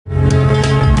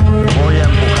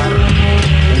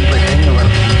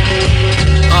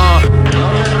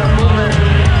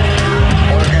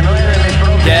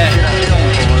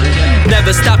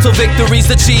victories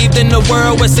achieved in a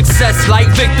world where success like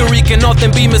victory can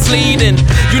often be misleading.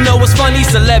 You know what's funny?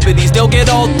 Celebrities, they'll get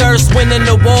all thirst, win an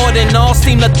award and all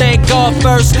seem to thank God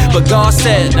first. But God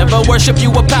said, never worship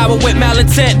you with power with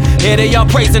malintent. Here they are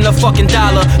praising the fucking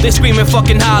dollar, they screaming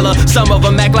fucking holler. Some of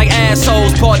them act like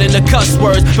assholes, pardon the cuss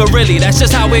words, but really that's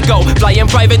just how it go. Flying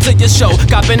private to your show,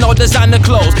 copping all designer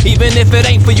clothes. Even if it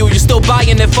ain't for you, you still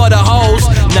buying it for the hoes.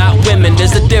 Not women,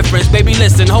 there's a difference, baby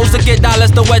listen. Hoes to get dollars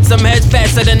to wet some heads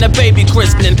faster than a baby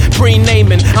christening.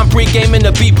 Pre-naming, I'm pre-gaming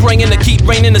the beat, praying to keep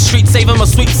raining the street, saving my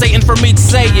sweet Satan from each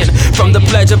saying. From the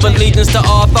Pledge of Allegiance to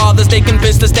our fathers, they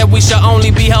convinced us that we should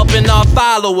only be helping our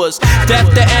followers.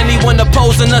 Death to anyone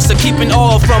opposing us or keeping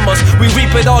all from us. We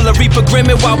reap it all, the reaper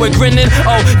grimming while we're grinning.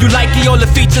 Oh, you like all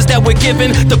the features that we're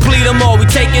given? Deplete them all, we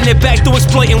taking it back to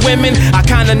exploiting women. I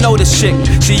kinda know this chick,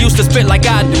 she used to spit like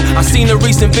I do. I seen a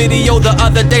recent video the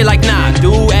other day like nah,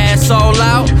 do ass all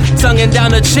out, tonguing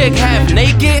down a chick half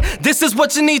naked. This is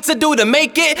what you need to do to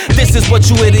make it. This is what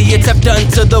you idiots have done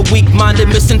to the weak-minded,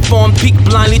 misinformed, peek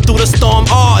blindly through the storm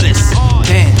artists.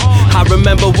 Damn, I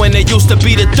remember when they used to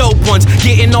be the dope ones,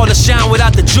 getting all the shine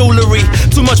without the jewelry.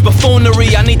 Too much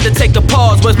buffoonery, I need to take a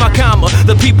pause, where's my comma?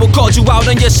 The people called you out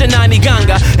on your shenani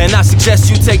ganga, and I suggest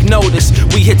you take notice.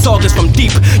 We hit targets from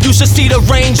deep, you should see the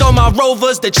range on my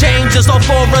rovers. The changes all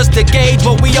for us to gauge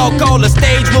what we all call a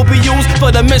stage will be used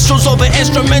for the minstrels over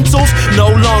instrumentals. No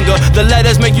longer, the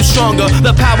letters make you stronger.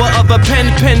 The power of a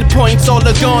pen pinpoints all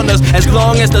the goners. As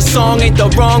long as the song ain't the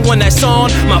wrong one that's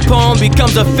on, my poem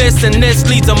becomes a fist and this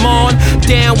leads them on.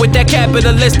 Down with that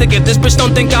capitalistic, if this bitch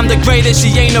don't think I'm the greatest,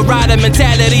 she ain't a rider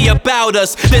mentality about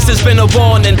us. This has been a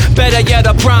warning, better yet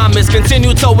a promise.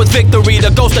 Continue towards victory,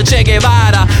 the ghost of Che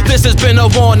Guevara. This has been a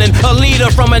warning, a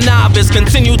leader from a novice.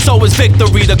 Continue towards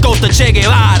victory, the ghost of Che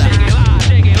Guevara.